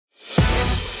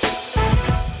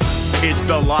It's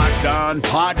the Locked On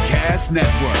Podcast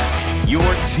Network, your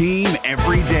team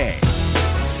every day.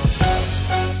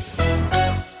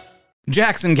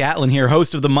 Jackson Gatlin here,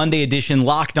 host of the Monday edition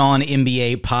Locked On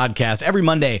NBA podcast. Every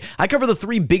Monday, I cover the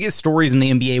three biggest stories in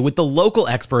the NBA with the local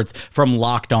experts from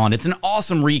Locked On. It's an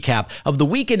awesome recap of the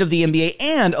weekend of the NBA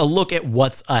and a look at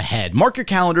what's ahead. Mark your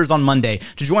calendars on Monday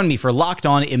to join me for Locked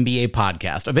On NBA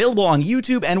podcast, available on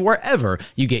YouTube and wherever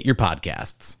you get your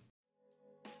podcasts.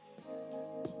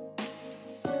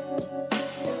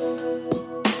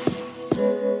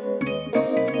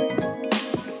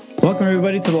 Welcome,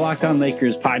 everybody, to the Locked On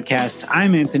Lakers podcast.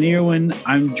 I'm Anthony Irwin.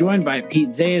 I'm joined by Pete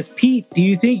Zayas. Pete, do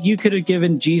you think you could have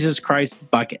given Jesus Christ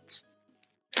buckets?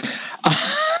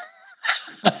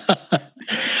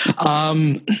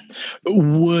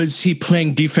 Was he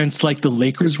playing defense like the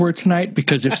Lakers were tonight?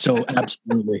 Because if so,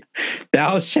 absolutely.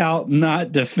 Thou shalt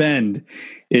not defend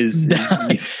is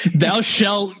thou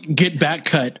shalt get back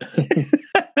cut.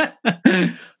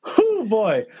 Oh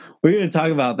boy, we're going to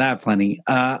talk about that plenty.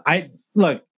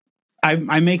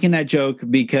 I'm making that joke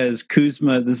because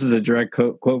Kuzma, this is a direct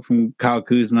quote from Kyle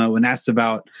Kuzma, when asked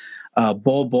about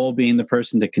Bol being the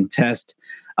person to contest,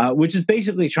 which is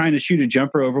basically trying to shoot a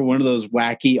jumper over one of those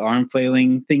wacky arm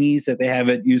flailing thingies that they have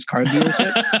at used car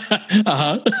dealerships.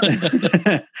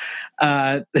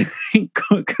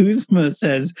 Kuzma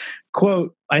says,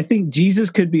 quote, "I think Jesus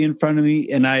could be in front of me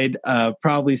and I'd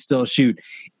probably still shoot."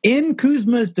 In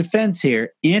Kuzma's defense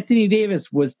here, Anthony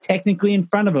Davis was technically in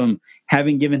front of him,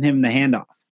 having given him the handoff.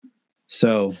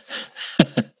 So,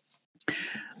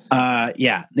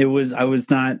 it was. I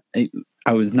was not.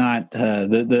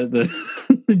 The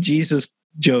Jesus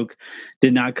joke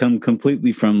did not come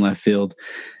completely from left field.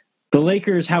 The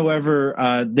Lakers,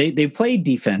 however, they played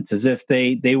defense as if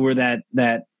they were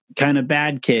that kind of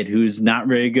bad kid who's not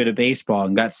very good at baseball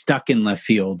and got stuck in left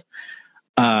field.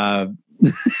 And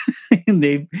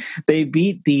they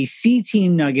beat the C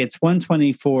Team Nuggets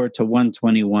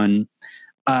 124-121.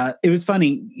 It was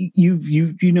funny.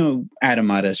 You know Adam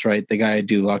Mattis, right? The guy I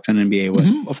do Locked On NBA with.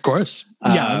 Mm-hmm, of course.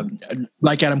 Yeah, I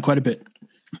like Adam quite a bit.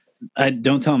 I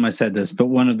don't tell him I said this, but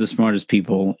one of the smartest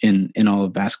people in all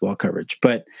of basketball coverage.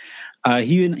 But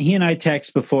he and I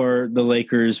text before the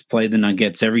Lakers play the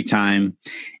Nuggets every time,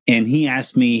 and he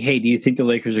asked me, "Hey, do you think the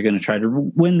Lakers are going to try to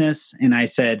win this?" And I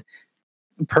said,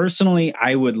 personally,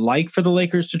 I would like for the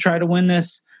Lakers to try to win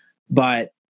this,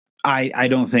 but I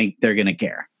don't think they're going to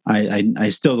care. I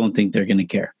still don't think they're going to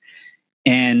care.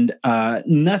 And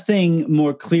nothing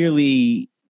more clearly,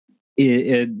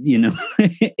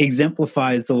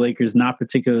 exemplifies the Lakers not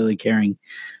particularly caring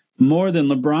more than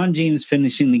LeBron James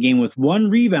finishing the game with one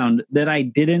rebound that I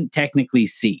didn't technically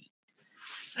see.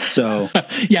 So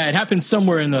yeah, it happened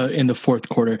somewhere in the fourth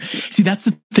quarter. See, that's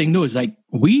the thing though, is like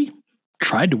we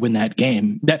tried to win that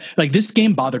game. That like this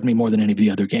game bothered me more than any of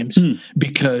the other games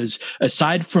because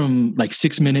aside from like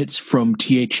 6 minutes from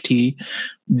THT,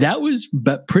 that was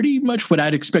but pretty much what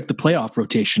I'd expect the playoff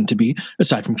rotation to be,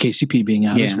 aside from KCP being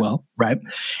out as well, right?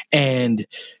 And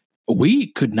we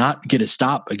could not get a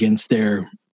stop against their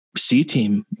C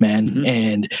team, man. Mm-hmm.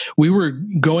 And we were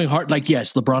going hard. Like,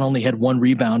 yes, LeBron only had one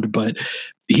rebound, but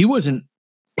he wasn't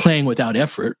playing without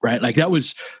effort, right? Like that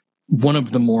was one of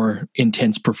the more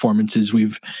intense performances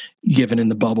we've given in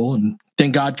the bubble. And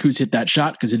thank God Kuz hit that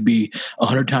shot because it'd be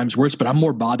 100 times worse. But I'm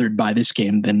more bothered by this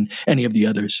game than any of the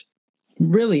others.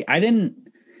 Really? I don't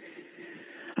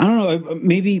know.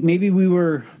 Maybe we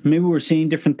were seeing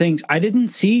different things. I didn't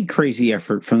see crazy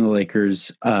effort from the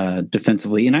Lakers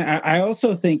defensively. And I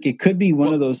also think it could be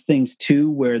one of those things too,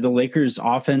 where the Lakers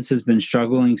offense has been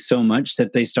struggling so much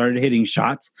that they started hitting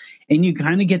shots and you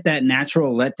kind of get that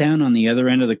natural letdown on the other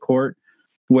end of the court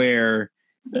where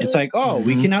it's like, oh,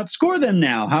 we can outscore them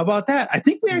now. How about that? I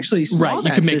think we actually saw that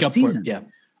you can make up season, for it. Yeah.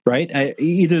 Right.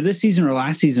 Either this season or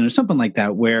last season or something like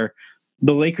that, where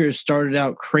the Lakers started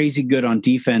out crazy good on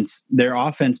defense. Their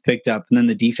offense picked up, and then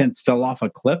the defense fell off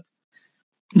a cliff.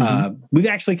 Mm-hmm. We've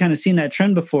actually kind of seen that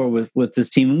trend before with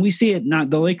this team, and we see it. Not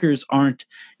the Lakers aren't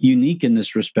unique in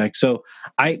this respect. So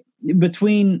I could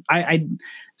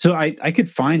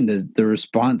find the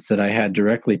response that I had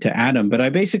directly to Adam, but I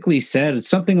basically said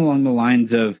something along the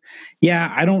lines of,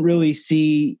 "Yeah, I don't really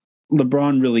see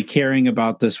LeBron really caring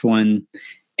about this one,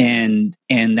 and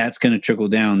that's going to trickle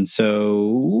down."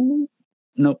 So.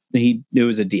 Nope, it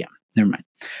was a DM. Never mind.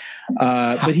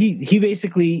 But he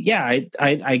basically, I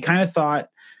kind of thought,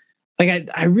 like,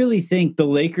 I really think the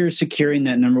Lakers securing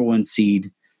that number one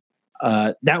seed,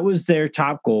 that was their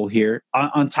top goal here.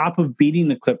 On top of beating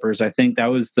the Clippers, I think that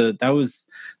was the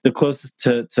closest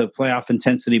to playoff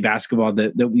intensity basketball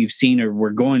that we've seen or we're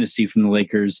going to see from the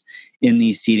Lakers in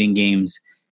these seeding games.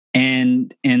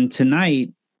 And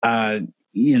tonight, I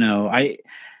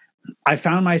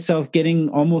found myself getting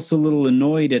almost a little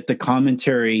annoyed at the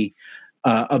commentary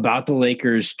about the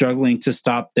Lakers struggling to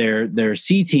stop their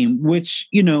C team, which,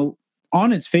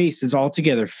 on its face is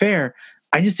altogether fair.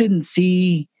 I just didn't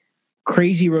see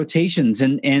crazy rotations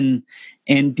and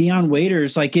Dion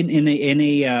Waiters, like in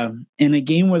a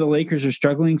game where the Lakers are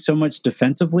struggling so much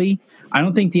defensively, I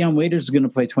don't think Dion Waiters is going to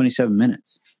play 27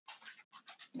 minutes.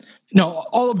 No,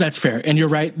 all of that's fair, and you're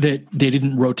right that they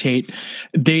didn't rotate.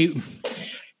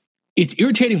 It's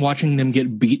irritating watching them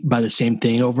get beat by the same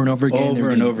thing over and over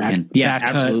again. Yeah,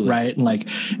 absolutely. Right.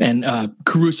 And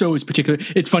Caruso is particularly,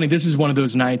 it's funny. This is one of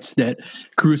those nights that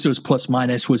Caruso's plus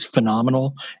minus was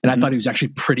phenomenal. And I thought he was actually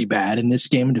pretty bad in this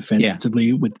game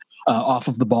defensively with off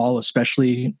of the ball,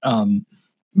 especially.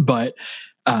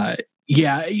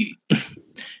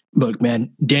 Look, man,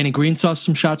 Danny Green saw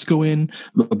some shots go in.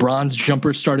 LeBron's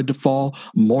jumper started to fall.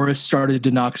 Morris started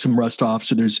to knock some rust off.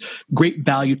 So there's great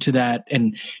value to that.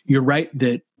 And you're right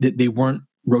that they weren't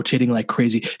rotating like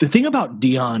crazy. The thing about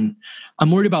Dion,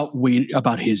 I'm worried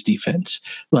about his defense.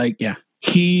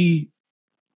 He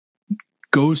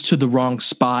goes to the wrong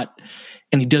spot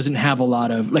and he doesn't have a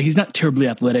lot of, he's not terribly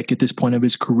athletic at this point of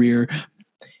his career.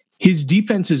 His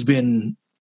defense has been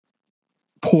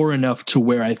poor enough to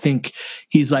where I think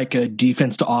he's like a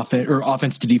defense to offense or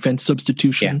offense to defense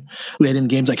substitution late in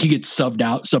games. Like he gets subbed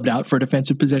out for a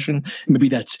defensive possession. Maybe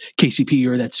that's KCP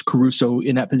or that's Caruso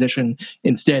in that position.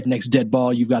 Instead, next dead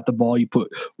ball, you've got the ball, you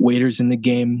put Waiters in the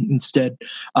game instead.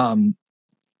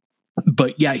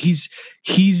 But yeah,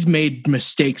 he's made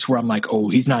mistakes where I'm like, oh,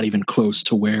 he's not even close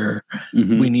to where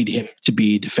we need him to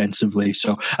be defensively.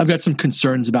 So I've got some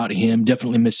concerns about him.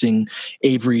 Definitely missing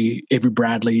Avery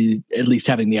Bradley, at least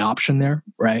having the option there,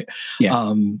 right? Yeah.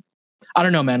 I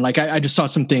don't know, man. I just saw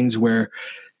some things where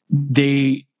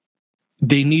they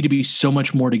need to be so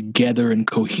much more together and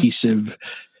cohesive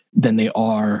than they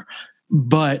are.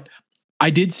 But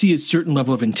I did see a certain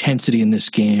level of intensity in this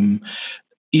game.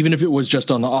 Even if it was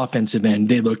just on the offensive end,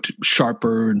 they looked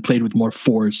sharper and played with more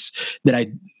force that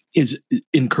is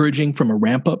encouraging from a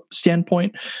ramp-up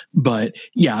standpoint. But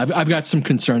yeah, I've got some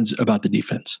concerns about the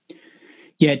defense.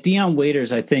 Yeah, Dion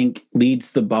Waiters, I think,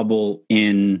 leads the bubble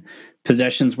in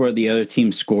possessions where the other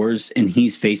team scores and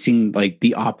he's facing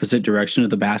the opposite direction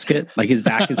of the basket. His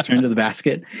back is turned to the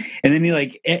basket. And then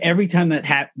he every time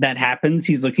that happens,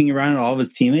 he's looking around at all of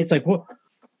his teammates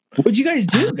what'd you guys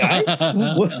do, guys?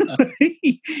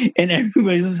 And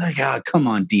everybody's like, oh, come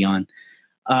on, Dion.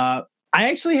 I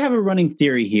actually have a running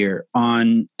theory here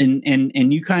on,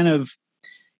 and you kind of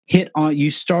hit on,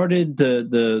 you started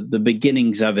the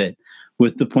beginnings of it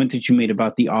with the point that you made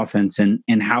about the offense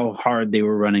and how hard they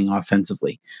were running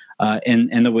offensively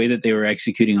and the way that they were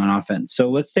executing on offense. So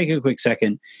let's take a quick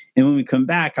second. And when we come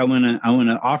back, I want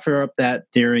to offer up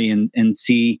that theory and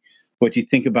see what you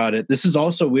think about it. This is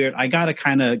also weird. I got to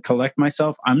kind of collect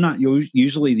myself. I'm not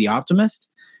usually the optimist.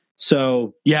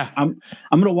 So yeah, I'm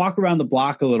going to walk around the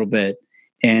block a little bit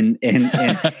and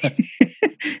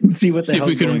see what the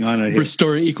hell's going on here.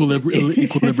 Restore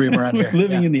equilibrium around here.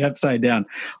 Living in the upside down.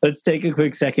 Let's take a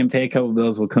quick second, pay a couple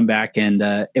bills. We'll come back and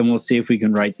we'll see if we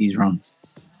can right these wrongs.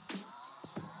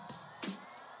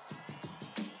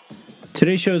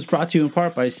 Today's show is brought to you in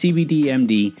part by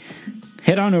CBDMD.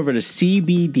 Head on over to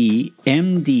cbdmd.com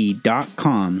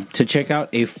to check out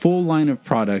a full line of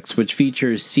products which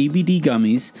features CBD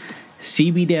gummies,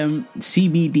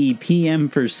 CBD PM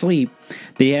for sleep.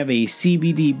 They have a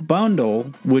CBD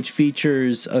bundle which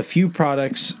features a few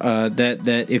products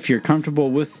that if you're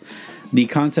comfortable with the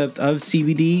concept of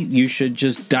CBD, you should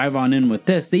just dive on in with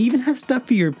this. They even have stuff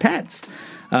for your pets.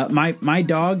 My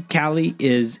dog, Callie,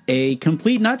 is a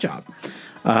complete nut job.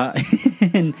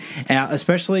 And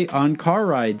especially on car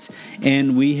rides.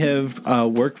 And we have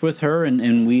worked with her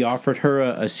and we offered her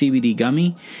a CBD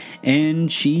gummy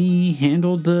and she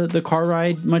handled the car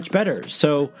ride much better.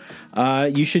 So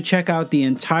you should check out the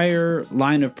entire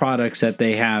line of products that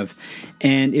they have.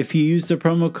 And if you use the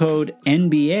promo code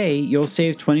NBA, you'll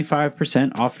save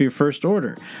 25% off your first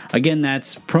order. Again,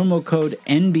 that's promo code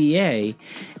NBA.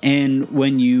 And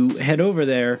when you head over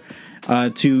there,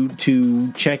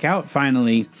 to check out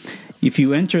finally, if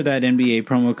you enter that NBA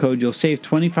promo code, you'll save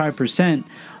 25%,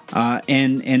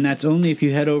 and that's only if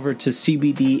you head over to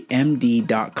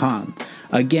cbdmd.com.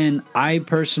 Again, I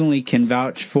personally can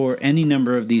vouch for any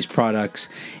number of these products.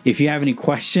 If you have any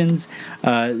questions,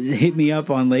 hit me up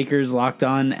on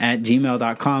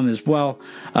LakersLockedOn@gmail.com as well.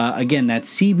 Again,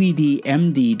 that's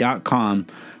cbdmd.com.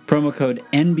 Promo code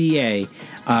NBA,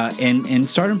 and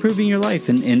start improving your life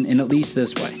in at least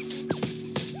this way.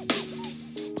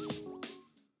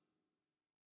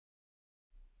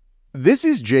 This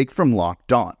is Jake from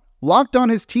Locked On. Locked On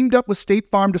has teamed up with State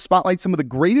Farm to spotlight some of the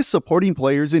greatest supporting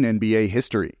players in NBA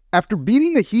history. After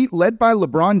beating the Heat led by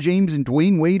LeBron James and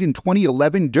Dwayne Wade in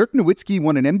 2011, Dirk Nowitzki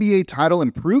won an NBA title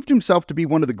and proved himself to be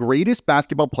one of the greatest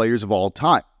basketball players of all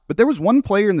time. But there was one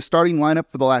player in the starting lineup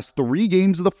for the last 3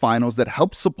 games of the finals that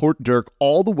helped support Dirk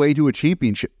all the way to a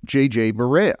championship, JJ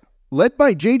Barea. Led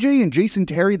by JJ and Jason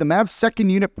Terry, the Mavs' second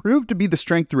unit proved to be the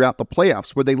strength throughout the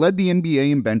playoffs, where they led the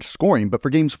NBA in bench scoring. But for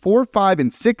games 4, 5,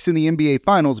 and 6 in the NBA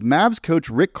Finals, Mavs coach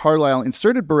Rick Carlisle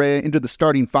inserted Barea into the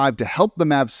starting 5 to help the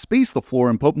Mavs space the floor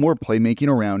and put more playmaking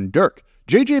around Dirk.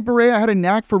 JJ Barea had a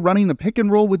knack for running the pick and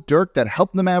roll with Dirk that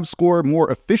helped the Mavs score more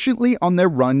efficiently on their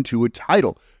run to a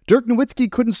title. Dirk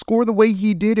Nowitzki couldn't score the way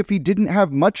he did if he didn't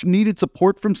have much needed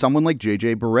support from someone like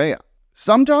JJ Barea.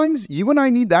 Sometimes you and I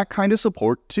need that kind of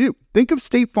support too. Think of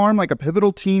State Farm like a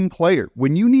pivotal team player.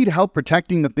 When you need help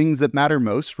protecting the things that matter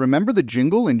most, remember the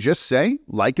jingle and just say,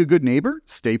 like a good neighbor,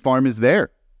 State Farm is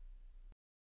there.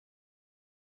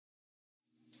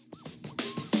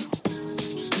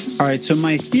 All right, so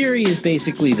my theory is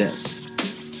basically this,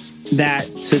 that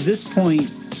to this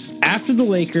point, after the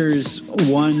Lakers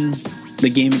won the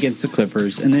game against the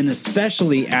Clippers, and then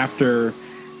especially after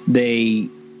they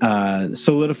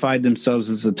solidified themselves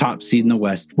as a top seed in the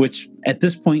West, which at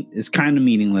this point is kind of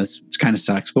meaningless, which kind of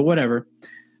sucks, but whatever.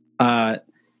 I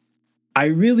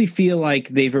really feel like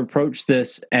they've approached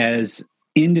this as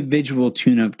individual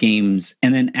tune-up games,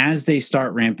 and then as they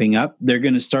start ramping up, they're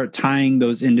going to start tying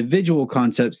those individual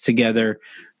concepts together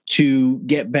to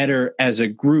get better as a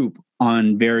group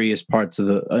on various parts of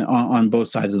the on both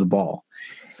sides of the ball.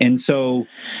 And so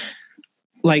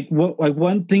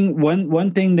one thing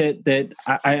that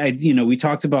I we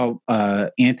talked about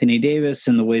Anthony Davis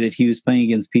and the way that he was playing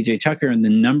against PJ Tucker and the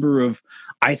number of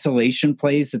isolation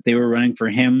plays that they were running for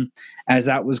him as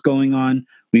that was going on.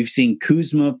 We've seen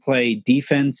Kuzma play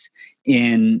defense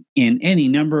in any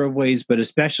number of ways, but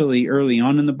especially early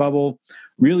on in the bubble,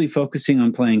 really focusing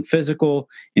on playing physical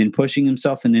and pushing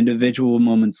himself in individual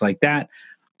moments like that.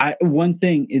 One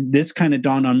thing, this kind of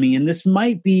dawned on me, and this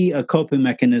might be a coping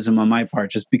mechanism on my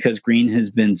part just because Green has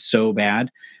been so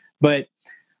bad, but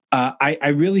I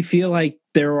really feel like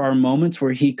there are moments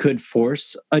where he could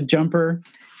force a jumper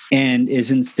and is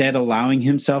instead allowing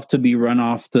himself to be run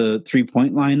off the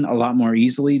three-point line a lot more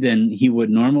easily than he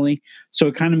would normally. So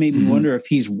it kind of made me wonder if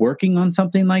he's working on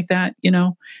something like that,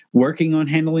 working on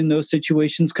handling those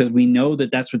situations, because we know that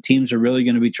that's what teams are really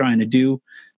going to be trying to do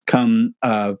come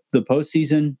the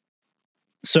postseason.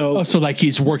 So like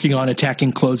he's working on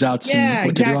attacking closeouts. Yeah,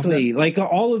 exactly. Like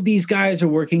all of these guys are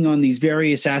working on these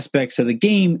various aspects of the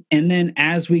game. And then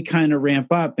as we kind of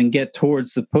ramp up and get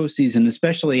towards the postseason,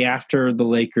 especially after the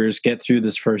Lakers get through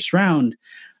this first round,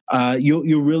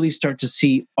 you'll really start to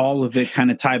see all of it kind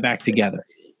of tie back together.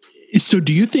 So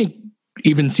do you think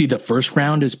even see the first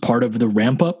round as part of the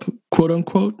ramp up, quote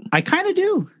unquote? I kind of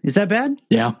do. Is that bad?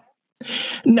 Yeah.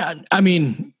 No, I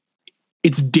mean,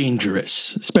 it's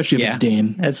dangerous, especially if it's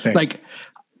Dame. That's fair. Like,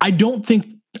 I don't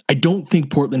think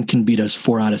Portland can beat us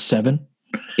 4 out of 7.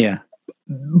 Yeah,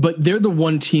 but they're the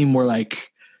one team where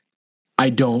I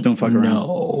don't fuck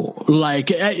know.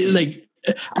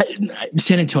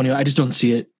 San Antonio, I just don't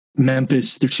see it.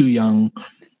 Memphis, they're too young.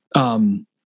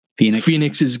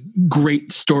 Phoenix is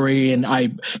great story, and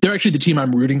they're actually the team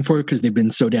I'm rooting for because they've been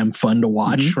so damn fun to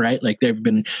watch, right? Like they've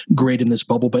been great in this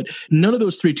bubble, but none of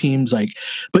those 3 teams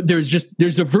but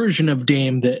there's a version of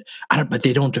Dame that but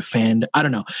they don't defend. I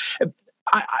don't know.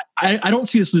 I don't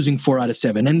see us losing 4 out of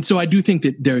 7. And so I do think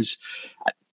that there's,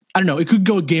 I don't know, it could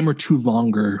go a game or 2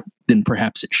 longer than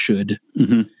perhaps it should,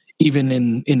 even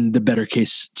in the better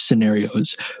case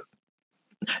scenarios.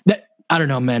 That, I don't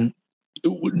know, man.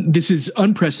 This is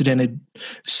unprecedented.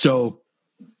 So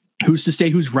who's to say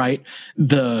who's right?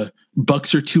 The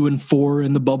Bucks are 2-4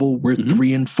 in the bubble. We're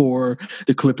 3-4.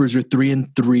 The Clippers are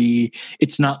 3-3.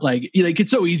 It's not like it's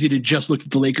so easy to just look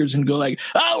at the Lakers and go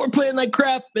we're playing like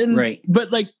crap. And right. But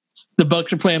the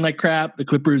Bucks are playing like crap. The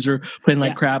Clippers are playing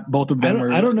like crap. Both of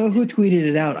them I don't know who tweeted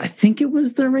it out. I think it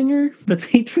was The Ringer, but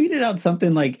they tweeted out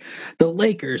something like the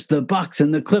Lakers, the Bucks,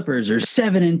 and the Clippers are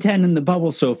 7-10 in the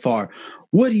bubble so far.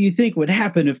 What do you think would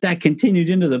happen if that continued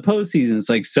into the postseason? It's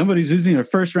like somebody's losing a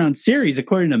first round series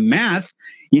according to math,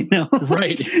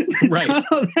 Right. Right.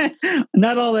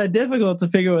 Not all that difficult to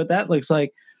figure what that looks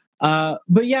like.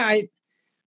 But yeah,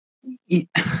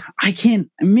 I can't.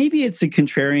 Maybe it's a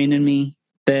contrarian in me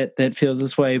that feels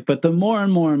this way. But the more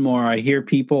and more and more I hear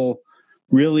people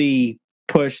really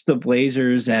push the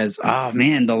Blazers as, oh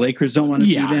man, the Lakers don't want to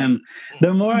see them,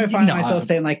 the more I find myself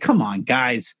saying come on,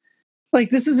 guys.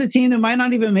 This is a team that might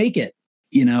not even make it.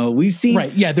 We've seen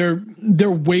right. Yeah,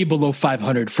 they're way below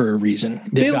 500 for a reason.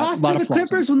 They lost to the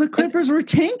Clippers when the Clippers were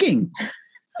tanking.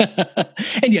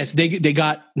 And yes, they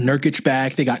got Nurkic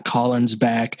back. They got Collins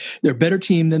back. They're a better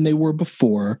team than they were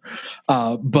before.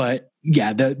 But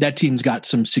yeah, that team's got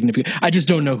some significant. I just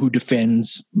don't know who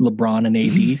defends LeBron and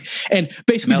AD. And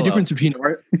basically, the difference between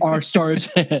our stars,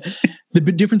 the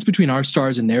difference between our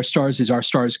stars and their stars is our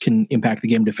stars can impact the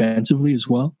game defensively as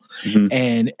well. Mm-hmm.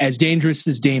 And as dangerous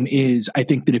as Dame is, I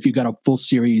think that if you got a full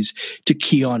series to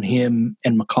key on him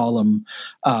and McCollum,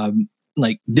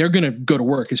 they're going to go to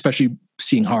work, especially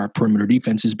seeing how our perimeter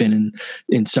defense has been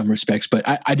in some respects. But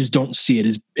I just don't see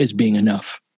it as being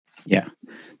enough. Yeah.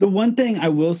 The one thing I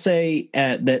will say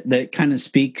that kind of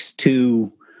speaks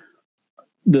to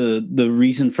the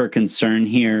reason for concern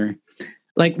here,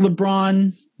 like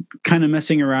LeBron kind of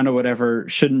messing around or whatever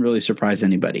shouldn't really surprise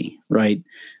anybody, right?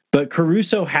 But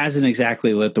Caruso hasn't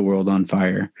exactly lit the world on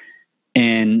fire.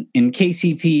 And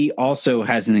KCP also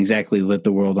hasn't exactly lit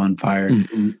the world on fire.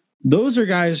 Mm-hmm. Those are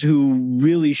guys who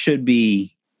really should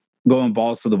be going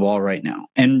balls to the wall right now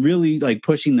and really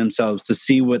pushing themselves to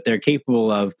see what they're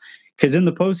capable of. Because in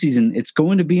the postseason, it's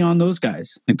going to be on those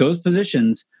guys. Those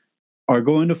positions are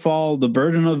going to fall. The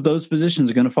burden of those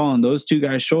positions are going to fall on those two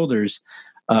guys' shoulders.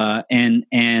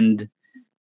 And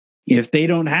if they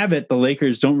don't have it, the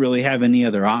Lakers don't really have any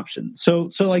other option. So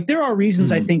there are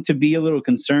reasons, I think, to be a little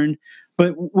concerned.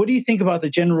 But what do you think about the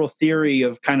general theory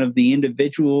of kind of the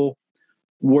individual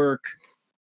work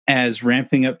as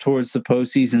ramping up towards the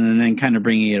postseason and then kind of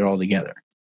bringing it all together?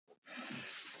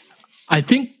 I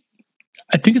think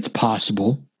it's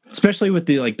possible, especially with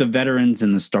the veterans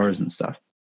and the stars and stuff.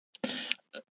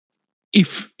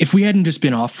 If we hadn't just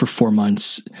been off for 4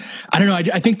 months, I don't know.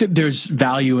 I think that there's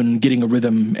value in getting a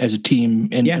rhythm as a team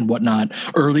and whatnot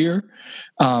earlier.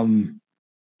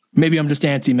 Maybe I'm just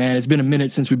antsy, man. It's been a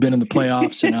minute since we've been in the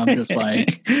playoffs, and I'm just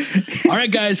like, all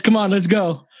right, guys, come on, let's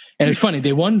go. And it's funny,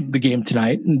 they won the game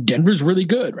tonight, and Denver's really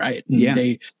good, right? And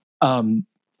they, and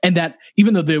that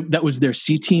even though that was their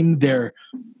C team,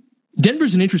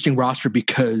 Denver's an interesting roster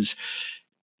because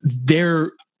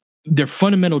their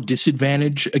fundamental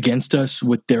disadvantage against us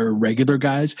with their regular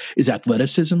guys is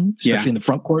athleticism, especially in the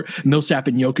front court. Millsap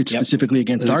and Jokic specifically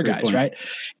against our guys, point. Right?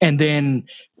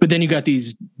 But then you got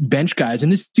these bench guys,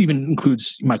 and this even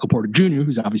includes Michael Porter Jr.,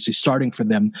 who's obviously starting for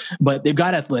them, but they've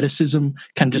got athleticism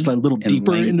kind of just a little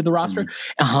deeper into the roster.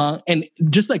 And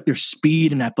just their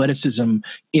speed and athleticism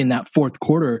in that fourth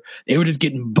quarter, they were just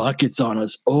getting buckets on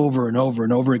us over and over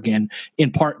and over again,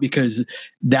 in part because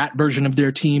that version of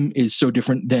their team is so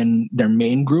different than their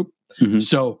main group. Mm-hmm.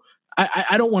 So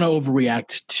I don't want to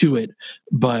overreact to it,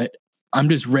 but I'm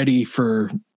just ready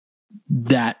for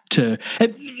that to,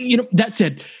 that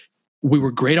said, we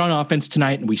were great on offense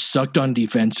tonight and we sucked on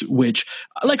defense, which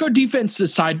our defense,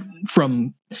 aside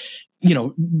from,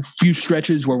 few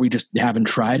stretches where we just haven't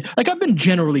tried, I've been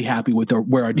generally happy with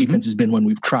where our defense has been when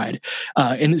we've tried.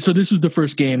 And so this was the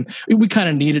first game. We kind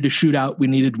of needed a shootout. We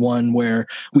needed one where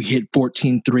we hit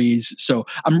 14 threes. So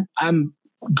I'm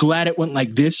glad it went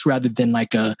like this rather than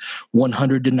a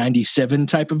 100-97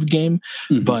 type of game.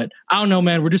 Mm-hmm. But I don't know,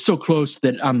 man. We're just so close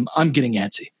that I'm getting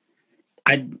antsy.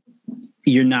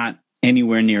 You're not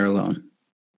anywhere near alone.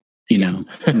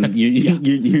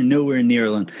 You're nowhere near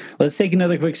alone. Let's take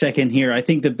another quick second here. I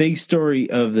think the big story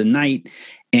of the night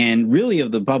and really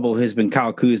of the bubble has been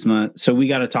Kyle Kuzma. So we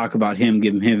got to talk about him.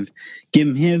 Give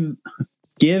him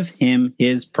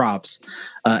his props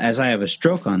as I have a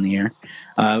stroke on the air.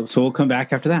 So we'll come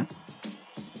back after that.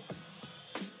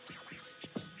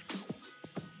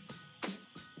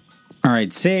 All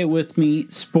right, say it with me.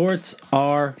 Sports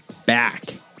are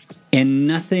back. And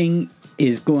nothing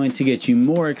is going to get you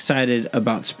more excited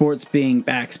about sports being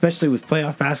back, especially with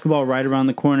playoff basketball right around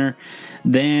the corner,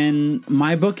 than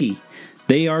MyBookie.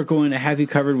 They are going to have you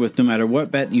covered with no matter what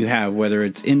bet you have, whether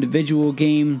it's individual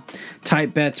game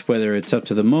type bets, whether it's up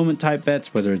to the moment type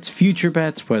bets, whether it's future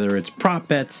bets, whether it's prop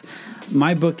bets.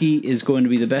 MyBookie is going to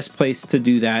be the best place to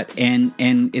do that, and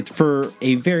it's for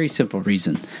a very simple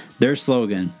reason. Their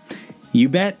slogan, you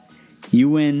bet, you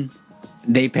win,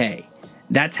 they pay.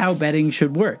 That's how betting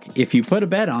should work. If you put a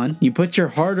bet on, you put your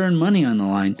hard-earned money on the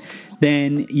line,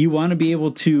 then you want to be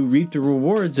able to reap the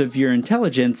rewards of your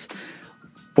intelligence,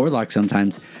 or luck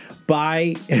sometimes,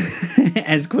 by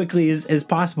as quickly as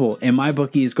possible. And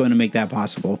MyBookie is going to make that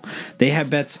possible. They have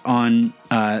bets on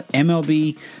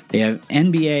MLB, they have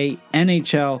NBA,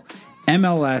 NHL,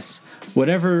 MLS,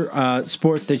 whatever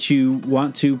sport that you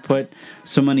want to put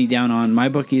some money down on,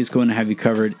 MyBookie is going to have you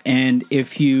covered. And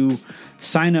if you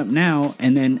sign up now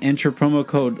and then enter promo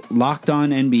code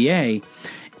LOCKEDONNBA,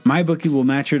 MyBookie will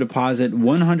match your deposit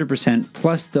 100%,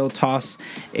 plus they'll toss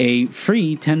a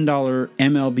free $10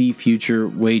 MLB future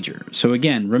wager. So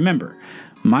again, remember,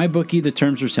 MyBookie, the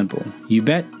terms are simple. You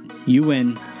bet, you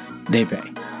win, they pay.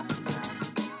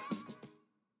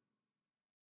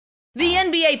 The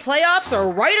NBA playoffs are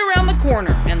right around the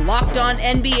corner, and Locked On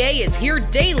NBA is here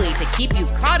daily to keep you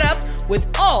caught up with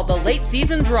all the late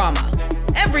season drama.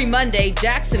 Every Monday,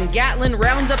 Jackson Gatlin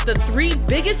rounds up the 3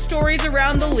 biggest stories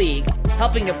around the league,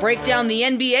 helping to break down the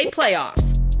NBA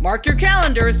playoffs. Mark your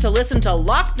calendars to listen to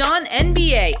Locked On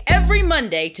NBA every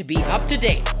Monday to be up to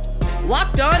date.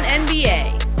 Locked On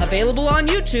NBA, available on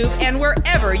YouTube and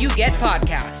wherever you get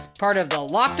podcasts. Part of the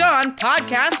Locked On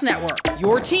Podcast Network,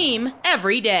 your team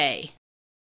every day.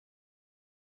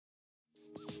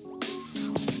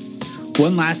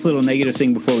 One last little negative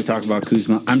thing before we talk about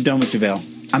Kuzma. I'm done with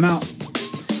JaVale. I'm out.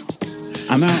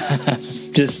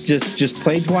 just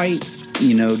play Dwight.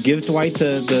 Give Dwight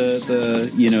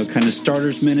the kind of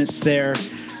starters minutes there,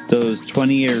 those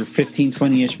 20 or 15,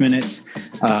 20-ish minutes,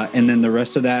 and then the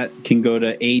rest of that can go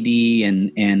to AD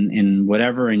and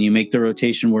whatever, and you make the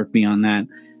rotation work beyond that.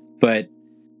 But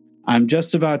I'm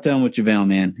just about done with JaVale,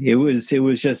 man. It was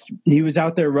just, he was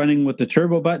out there running with the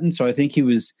turbo button, so I think he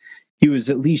was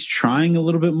at least trying a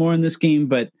little bit more in this game,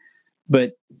 but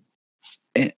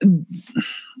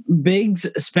bigs,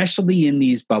 especially in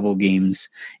these bubble games,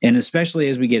 and especially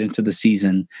as we get into the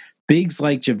season, bigs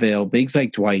like JaVale, bigs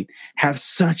like Dwight have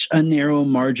such a narrow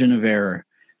margin of error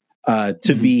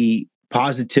to be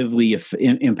positively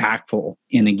impactful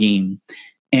in a game.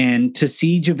 And to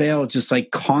see JaVale just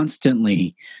like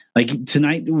constantly, like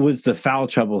tonight was the foul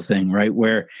trouble thing, right?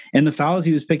 And the fouls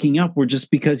he was picking up were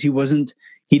just because he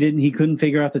couldn't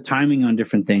figure out the timing on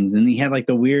different things. And he had like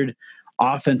the weird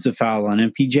offensive foul on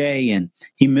MPJ, and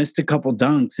he missed a couple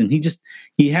dunks, and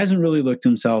he hasn't really looked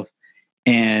himself.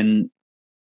 And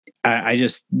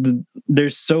the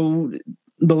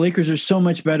Lakers are so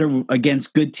much better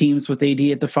against good teams with AD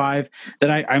at the 5 that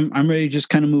I'm ready to just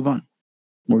kind of move on.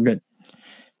 We're good.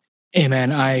 Hey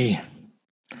man, I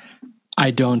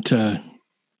don't.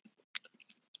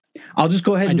 I'll just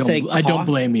go ahead and say I don't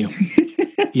blame you.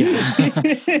 Yeah,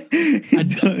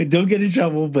 don't get in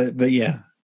trouble, but yeah.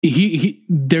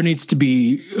 There needs to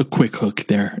be a quick hook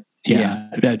there. Yeah.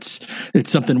 It's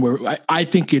something where I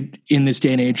think in this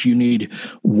day and age, you need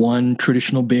one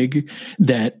traditional big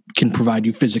that can provide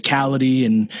you physicality.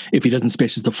 And if he doesn't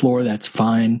spaces the floor, that's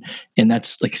fine. And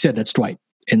that's, like I said, that's Dwight.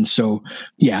 And so,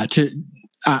 yeah,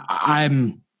 I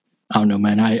don't know,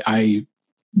 man. I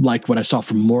like what I saw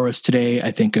from Morris today.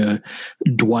 I think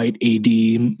Dwight, AD,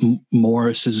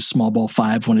 Morris is a small ball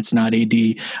 5 when it's not AD.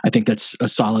 I think that's a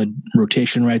solid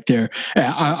rotation right there.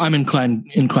 I'm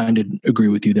inclined to agree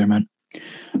with you there, man.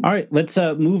 All right, let's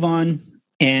move on.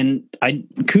 And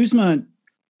Kuzma,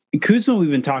 we've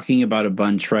been talking about a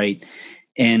bunch, right?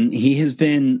 And he has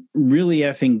been really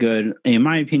effing good, in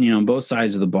my opinion, on both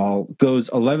sides of the ball. Goes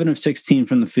 11 of 16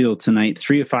 from the field tonight,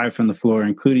 3 of 5 from the floor,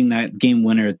 including that game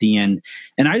winner at the end.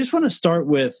 And I just want to start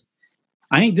with,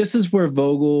 I think this is where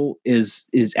Vogel is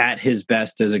at his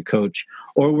best as a coach,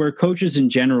 or where coaches in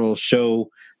general show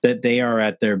that they are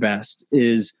at their best,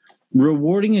 is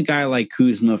rewarding a guy like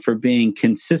Kuzma for being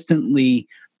consistently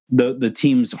the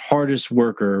team's hardest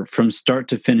worker from start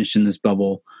to finish in this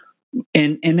bubble.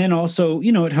 And then also,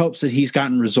 it helps that he's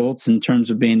gotten results in terms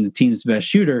of being the team's best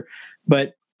shooter,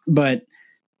 but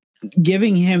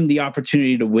giving him the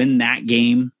opportunity to win that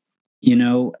game,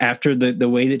 after the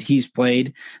way that he's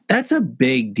played, that's a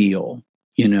big deal,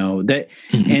 that,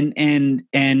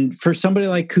 and for somebody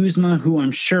like Kuzma, who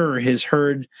I'm sure has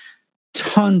heard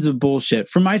tons of bullshit,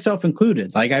 for myself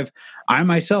included. Like I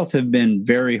myself have been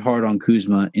very hard on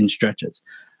Kuzma in stretches.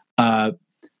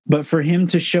 But for him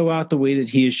to show out the way that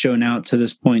he has shown out to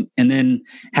this point, and then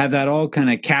have that all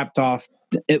kind of capped off,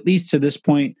 at least to this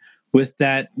point, with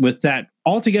that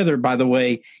altogether, by the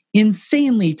way,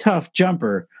 insanely tough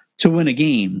jumper to win a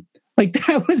game. Like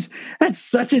that's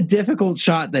such a difficult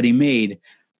shot that he made.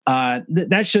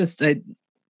 That's just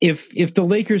if the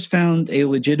Lakers found a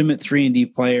legitimate 3-and-D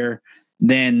player,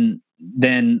 then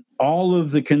all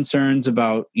of the concerns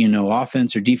about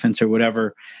offense or defense or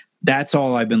whatever, that's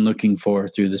all I've been looking for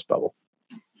through this bubble.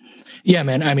 Yeah,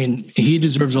 man. I mean, he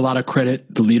deserves a lot of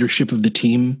credit. The leadership of the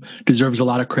team deserves a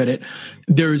lot of credit.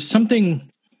 There's something,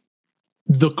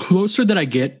 the closer that I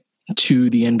get to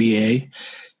the NBA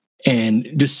and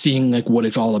just seeing like what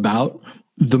it's all about,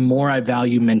 the more I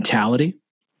value mentality.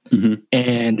 Mm-hmm.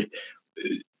 And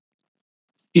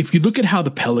if you look at how the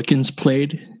Pelicans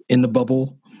played in the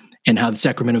bubble and how the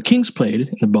Sacramento Kings played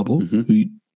in the bubble, mm-hmm. who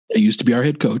used to be our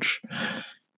head coach,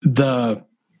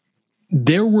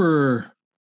 there were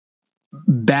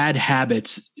bad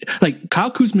habits. Like Kyle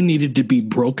Kuzma needed to be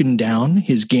broken down,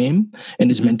 his game and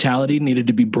his mentality needed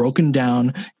to be broken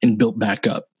down and built back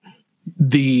up.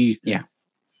 The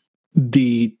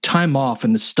time off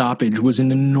and the stoppage was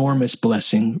an enormous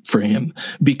blessing for him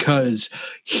because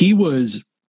he was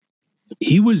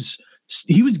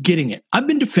getting it. I've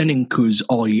been defending Kuz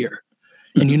all year.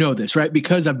 And you know this, right?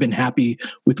 Because I've been happy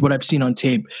with what I've seen on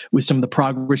tape, with some of the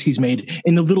progress he's made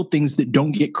and the little things that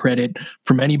don't get credit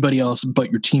from anybody else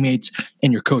but your teammates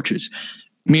and your coaches.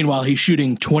 Meanwhile, he's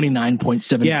shooting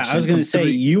 29.7%. Yeah, I was going to say,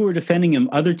 you were defending him.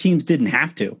 Other teams didn't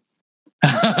have to.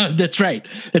 That's right.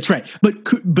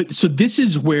 But so this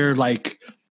is where like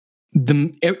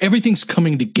everything's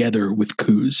coming together with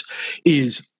Kuz.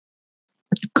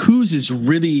 Kuz is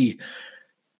really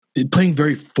playing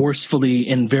very forcefully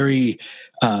and very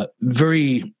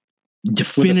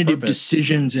definitive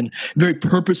decisions and very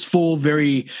purposeful,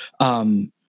 very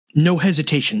no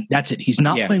hesitation. That's it. He's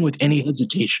not playing with any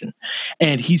hesitation.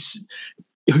 And he's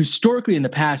historically in the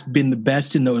past been the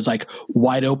best in those like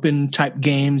wide open type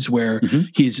games where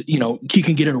he's, he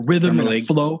can get in a rhythm and a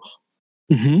flow.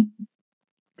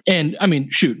 And I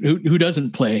mean, shoot, who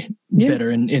doesn't play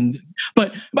better?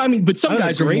 But some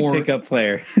guys are more pickup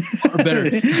player. Are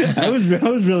better. I was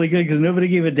really good because nobody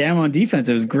gave a damn on defense.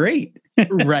 It was great.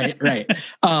 Right.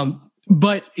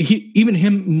 But even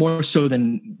him more so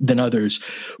than others.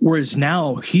 Whereas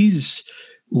now he's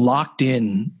locked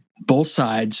in both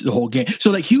sides the whole game.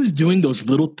 So like he was doing those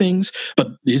little things, but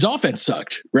his offense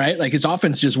sucked, right? Like his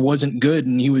offense just wasn't good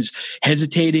and he was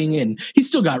hesitating and he's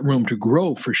still got room to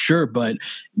grow for sure. But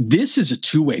this is a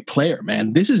two-way player,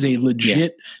 man. This is a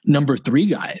legit number 3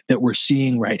 guy that we're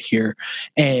seeing right here.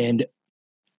 And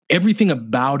everything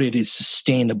about it is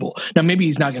sustainable. Now, maybe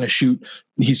he's not going to shoot.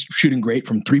 He's shooting great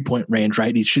from 3-point range,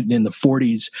 right? He's shooting in the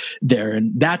 40s there,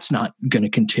 and that's not going to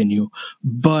continue.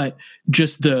 But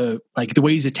just the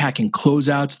way he's attacking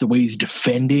closeouts, the way he's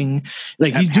defending,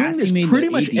 like he's doing this pretty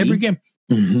much every game.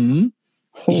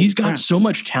 He's got so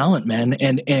much talent, man,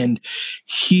 and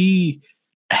he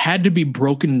had to be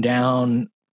broken down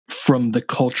from the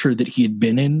culture that he had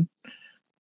been in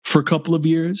for a couple of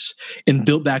years and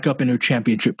built back up into a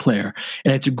championship player.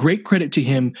 And it's a great credit to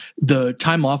him. The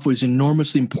time off was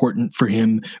enormously important for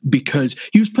him because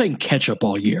he was playing catch up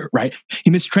all year, right?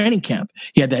 He missed training camp.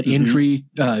 He had that injury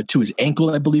to his ankle,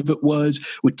 I believe it was,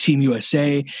 with Team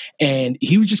USA. And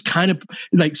he was just kind of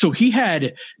like, so he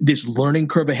had this learning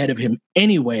curve ahead of him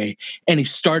anyway. And he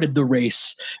started the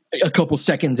race a couple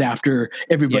seconds after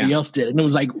everybody else did. And it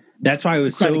was like, that's why it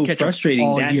was so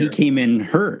frustrating that he came in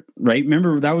hurt, right?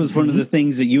 Remember, that was one of the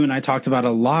things that you and I talked about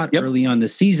a lot early on the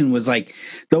season was like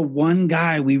the one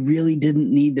guy we really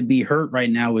didn't need to be hurt right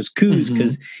now was Kuz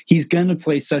because he's going to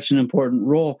play such an important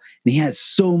role and he has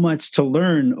so much to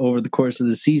learn over the course of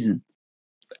the season.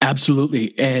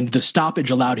 Absolutely. And the stoppage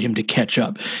allowed him to catch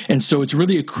up. And so it's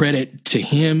really a credit to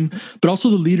him, but also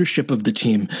the leadership of the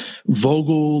team.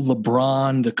 Vogel,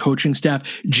 LeBron, the coaching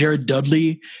staff. Jared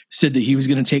Dudley said that he was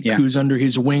going to take Kuz under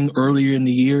his wing earlier in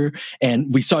the year.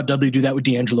 And we saw Dudley do that with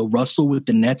D'Angelo Russell with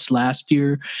the Nets last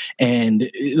year.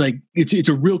 And like it's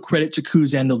a real credit to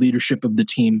Kuz and the leadership of the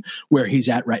team where he's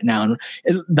at right now. And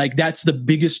like that's the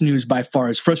biggest news by far.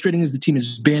 As frustrating as the team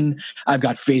has been, I've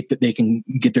got faith that they can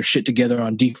get their shit together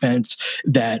on defense,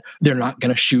 that they're not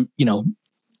going to shoot,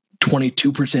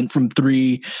 22% from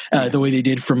 3 the way they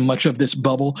did for much of this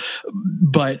bubble.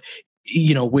 But,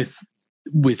 with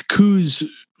Kuz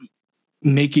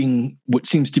making what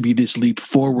seems to be this leap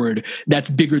forward, that's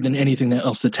bigger than anything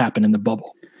else that's happened in the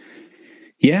bubble.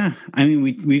 Yeah. I mean,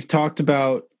 we've talked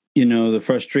about, the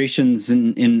frustrations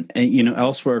in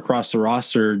elsewhere across the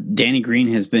roster. Danny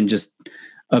Green has been just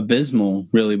abysmal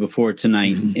really before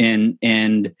tonight.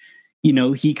 And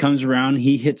he comes around,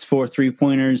 he hits 4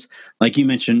 3-pointers. Like you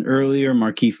mentioned earlier,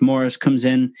 Markieff Morris comes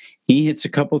in, he hits a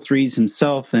couple threes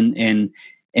himself and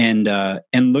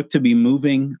look to be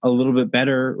moving a little bit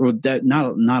better, or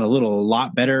not a little, a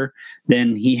lot better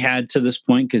than he had to this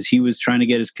point because he was trying to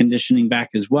get his conditioning back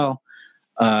as well.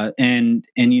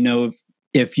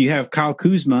 If you have Kyle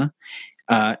Kuzma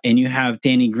and you have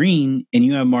Danny Green and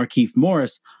you have Markieff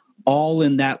Morris, all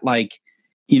in that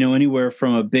anywhere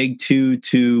from a big 2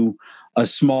 to a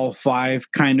small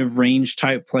 5 kind of range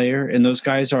type player. And those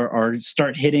guys are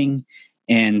start hitting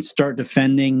and start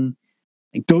defending.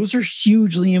 Like, those are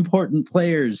hugely important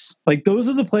players. Like those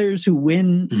are the players who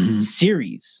win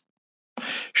series.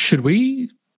 Should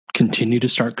we continue to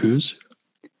start Kuz?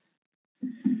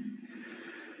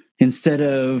 Instead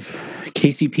of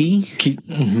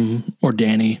KCP? Or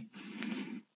Danny?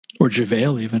 Or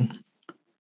JaVale even?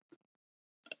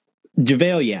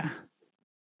 JaVale, yeah.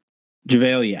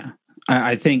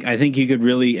 I think you could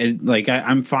really like.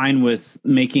 I'm fine with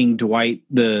making Dwight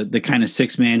the kind of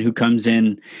 6-man who comes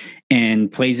in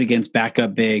and plays against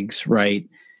backup bigs, right?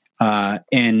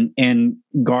 And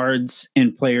guards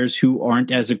and players who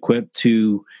aren't as equipped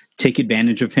to take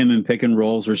advantage of him in pick and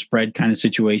rolls or spread kind of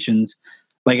situations.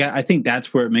 Like I think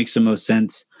that's where it makes the most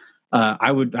sense.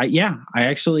 I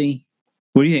actually.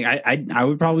 What do you think? I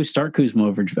would probably start Kuzma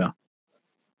over JaVale.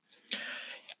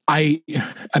 I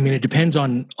mean, it depends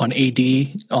on AD.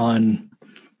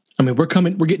 We're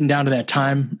getting down to that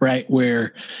time, right,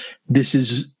 where this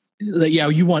is,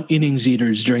 you want innings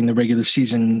eaters during the regular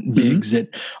season, bigs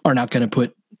that are not going to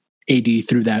put AD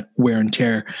through that wear and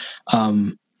tear.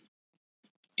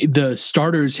 The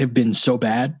starters have been so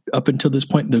bad up until this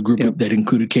point, the group that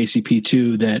included KCP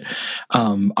too, that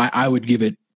I would give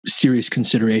it serious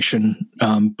consideration.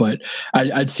 But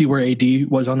I'd see where AD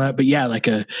was on that. But yeah, like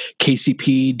a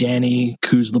KCP, Danny,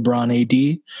 Kuz, LeBron,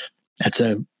 AD, that's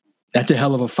a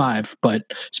hell of a 5. But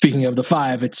speaking of the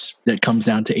 5, that comes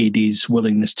down to AD's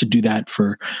willingness to do that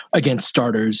against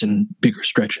starters and bigger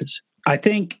stretches. I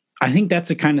think that's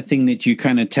the kind of thing that you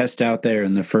kind of test out there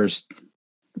in the first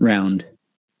round.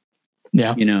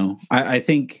 Yeah. I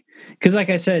think, because like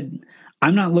I said,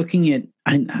 I'm not looking at,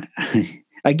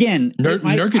 again,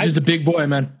 Nurkic is a big boy,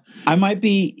 man. I might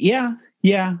be,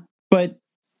 yeah, but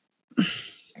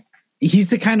he's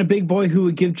the kind of big boy who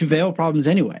would give JaVale problems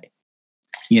anyway.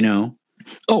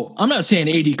 Oh, I'm not saying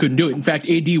AD couldn't do it. In fact,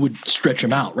 AD would stretch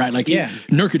him out, right? Like,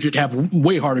 Nurkic would have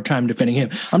way harder time defending him.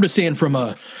 I'm just saying from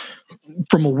a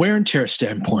wear and tear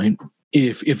standpoint,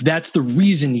 if that's the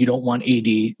reason you don't want AD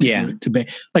to be,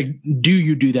 like, do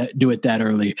you do it that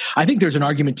early? I think there's an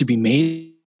argument to be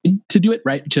made to do it,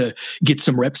 right? To get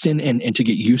some reps in and to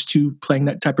get used to playing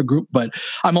that type of group. But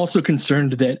I'm also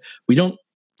concerned that we don't,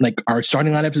 like, our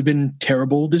starting lineup has been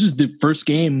terrible. This is the first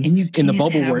game in the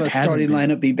bubble where it hasn't starting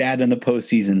lineup be bad in the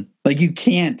postseason. Like, you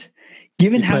can't,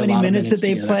 given how many minutes that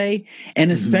they play,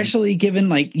 and especially given,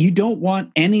 like, you don't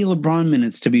want any LeBron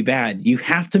minutes to be bad. You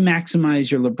have to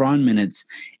maximize your LeBron minutes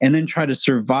and then try to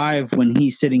survive when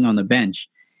he's sitting on the bench.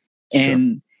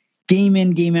 And game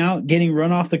in, game out, getting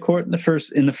run off the court in the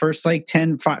first like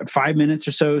 5 minutes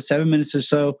or so, 7 minutes or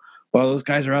so, while those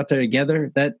guys are out there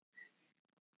together.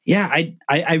 I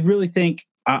really think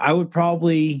I would,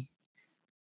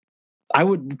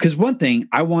 because one thing,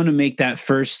 I want to make that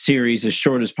first series as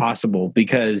short as possible,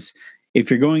 because if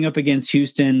you're going up against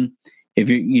Houston, if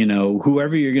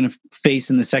whoever you're going to face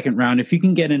in the second round, if you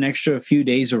can get an extra few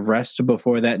days of rest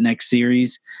before that next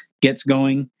series gets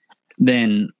going,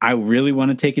 then I really want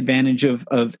to take advantage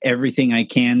of everything I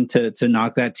can to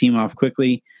knock that team off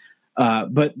quickly.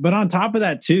 But on top of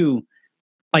that too,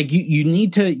 like you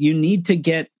need to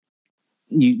get,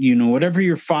 whatever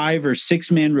your 5 or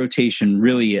 6 man rotation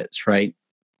really is, right?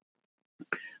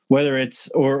 Whether it's,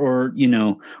 or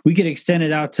we could extend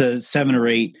it out to 7 or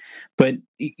 8, but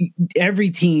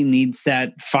every team needs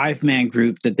that 5-man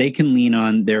group that they can lean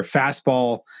on, their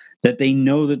fastball that they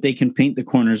know that they can paint the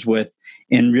corners with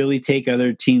and really take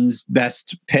other teams'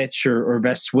 best pitch or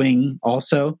best swing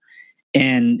also.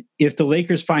 And if the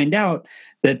Lakers find out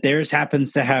that theirs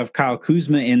happens to have Kyle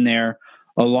Kuzma in there,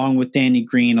 along with Danny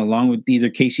Green, along with either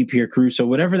KCP or Caruso,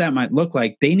 whatever that might look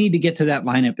like, they need to get to that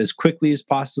lineup as quickly as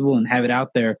possible and have it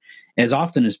out there as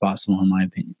often as possible, in my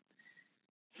opinion.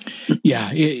 Yeah,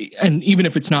 and even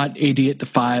if it's not AD at the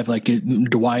 5, like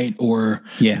Dwight or...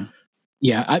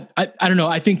 Yeah, I don't know.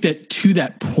 I think that to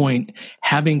that point,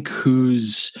 having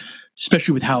Kuz,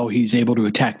 especially with how he's able to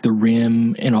attack the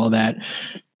rim and all that,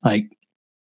 like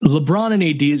LeBron and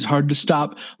AD is hard to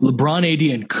stop. LeBron, AD,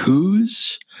 and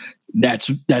Kuz,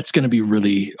 that's going to be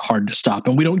really hard to stop.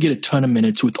 And we don't get a ton of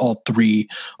minutes with all 3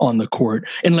 on the court,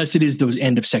 unless it is those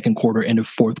end of second quarter, end of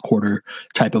fourth quarter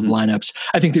type of lineups.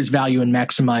 I think there's value in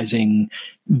maximizing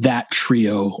that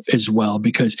trio as well,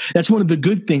 because that's one of the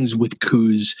good things with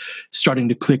Kuz starting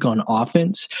to click on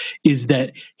offense, is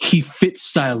that he fits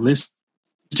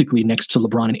stylistically next to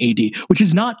LeBron and AD, which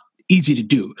is not easy to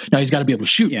do. Now he's got to be able to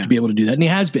shoot to be able to do that, and he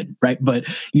has been, right? But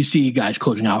you see guys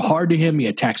closing out hard to him. He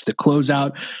attacks the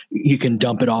closeout. He can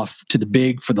dump it off to the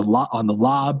big for on the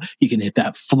lob. He can hit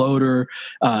that floater.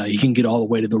 He can get all the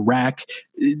way to the rack.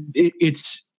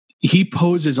 He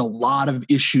poses a lot of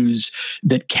issues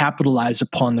that capitalize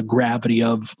upon the gravity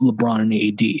of LeBron and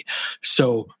AD.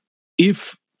 So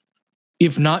if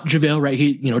not JaVale, right?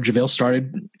 JaVale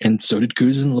started, and so did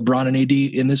Kuz and LeBron and AD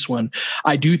in this one.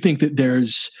 I do think that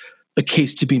there's a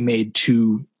case to be made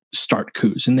to start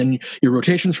Kuz, and then your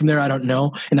rotations from there, I don't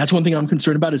know. And that's one thing I'm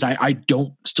concerned about, is I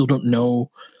still don't know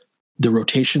the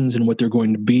rotations and what they're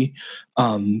going to be.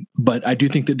 But I do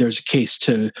think that there's a case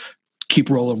to keep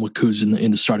rolling with Kuz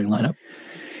in the starting lineup.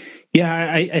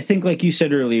 Yeah, I think like you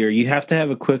said earlier, you have to have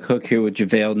a quick hook here with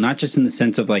JaVale, not just in the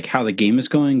sense of like how the game is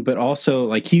going, but also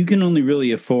like you can only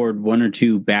really afford one or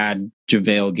two bad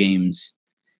JaVale games.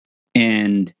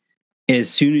 And as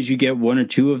soon as you get one or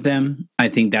two of them, I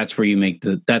think that's where you make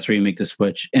the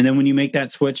switch. And then when you make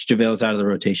that switch, JaVale's out of the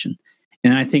rotation.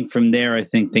 And I think from there, I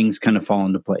think things kind of fall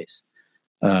into place.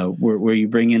 Where you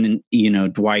bring in,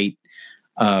 Dwight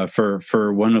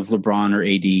for one of LeBron or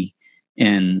AD,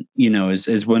 and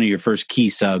as one of your first key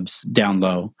subs down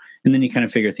low, and then you kind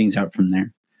of figure things out from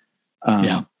there.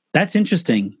 That's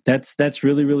interesting. That's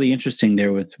really, really interesting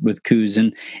there with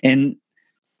Kuz. And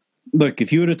look,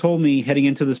 if you would have told me heading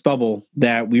into this bubble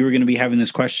that we were going to be having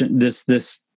this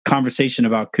conversation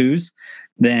about Kuz,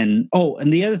 then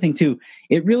and the other thing too,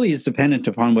 it really is dependent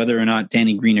upon whether or not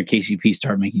Danny Green or KCP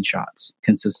start making shots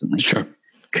consistently. Sure.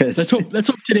 Let's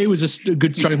hope today was a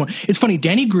good starting point. It's funny,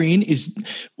 Danny Green is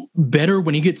better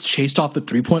when he gets chased off the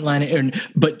 3-point line,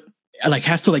 but like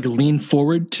has to like lean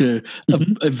forward to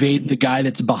evade the guy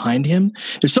that's behind him.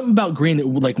 There's something about Green that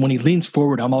like when he leans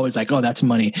forward, I'm always like, oh, that's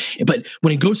money. But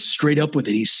when he goes straight up with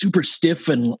it, he's super stiff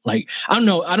and like I don't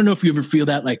know if you ever feel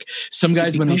that. Like some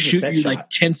guys when they shoot, you like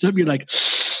tense up. You're like,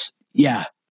 yeah.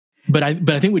 But I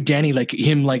think with Danny, like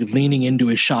him like leaning into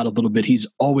his shot a little bit, he's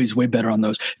always way better on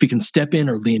those. If he can step in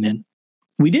or lean in.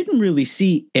 We didn't really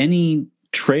see any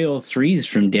trail threes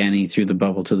from Danny through the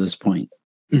bubble to this point.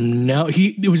 No,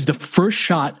 it was the first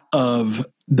shot of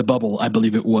the bubble, I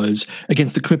believe it was,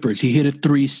 against the Clippers. He hit a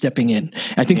 3 stepping in.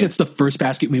 I think that's the first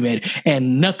basket we made,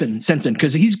 and nothing since then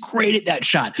because he's great at that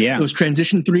shot. Yeah. Those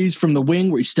transition threes from the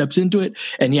wing where he steps into it,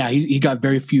 and he got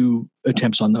very few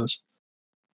attempts on those.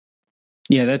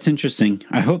 Yeah, that's interesting.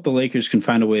 I hope the Lakers can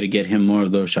find a way to get him more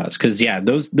of those shots because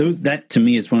those that to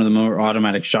me is one of the more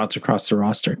automatic shots across the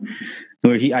roster.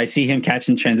 Where I see him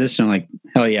catching transition, I'm like,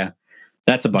 hell yeah.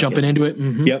 That's a bucket. Jumping into it.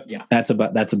 Mm-hmm. Yep. Yeah. That's a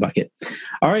bucket.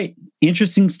 All right.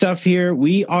 Interesting stuff here.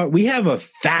 We have a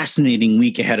fascinating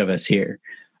week ahead of us here,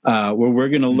 where we're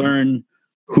going to learn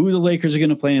who the Lakers are going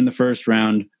to play in the first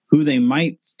round, who they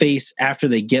might face after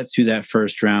they get through that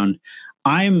first round.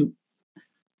 I'm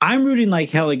rooting like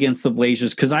hell against the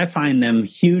Blazers because I find them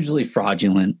hugely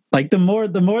fraudulent. Like the more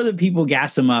that people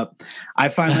gas them up, I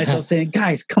find myself saying,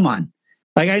 guys, come on.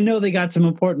 Like, I know they got some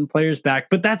important players back,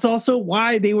 but that's also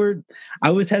why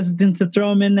I was hesitant to throw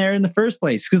them in there in the first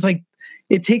place. Cause like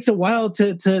it takes a while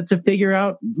to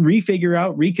reconfigure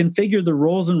the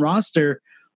roles and roster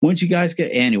once you guys get,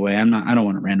 anyway, I don't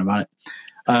want to rant about it.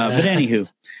 But anywho,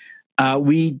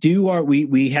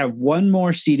 we have one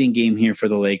more seeding game here for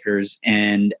the Lakers.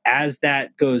 And as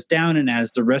that goes down and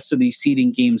as the rest of these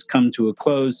seeding games come to a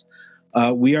close,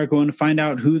 we are going to find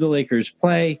out who the Lakers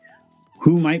play,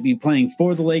 who might be playing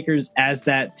for the Lakers as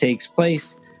that takes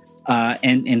place.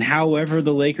 And however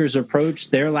the Lakers approach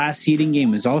their last seeding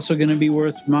game is also going to be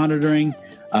worth monitoring.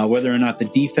 Whether or not the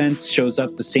defense shows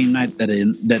up the same night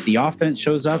that the offense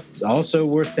shows up is also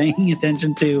worth paying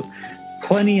attention to.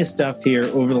 Plenty of stuff here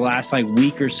over the last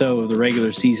week or so of the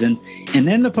regular season. And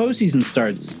then the postseason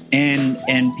starts. And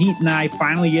Pete and I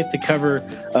finally get to cover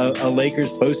a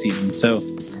Lakers postseason. So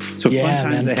fun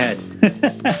times ahead.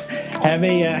 Have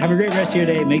a great rest of your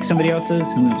day. Make somebody else's.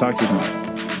 I'm going to talk to you tomorrow.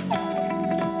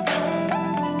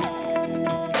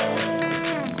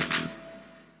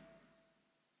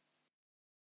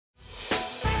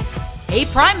 Hey,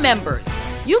 Prime members,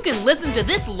 you can listen to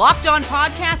this Locked On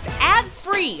podcast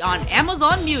ad-free on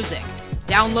Amazon Music.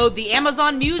 Download the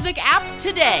Amazon Music app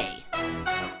today.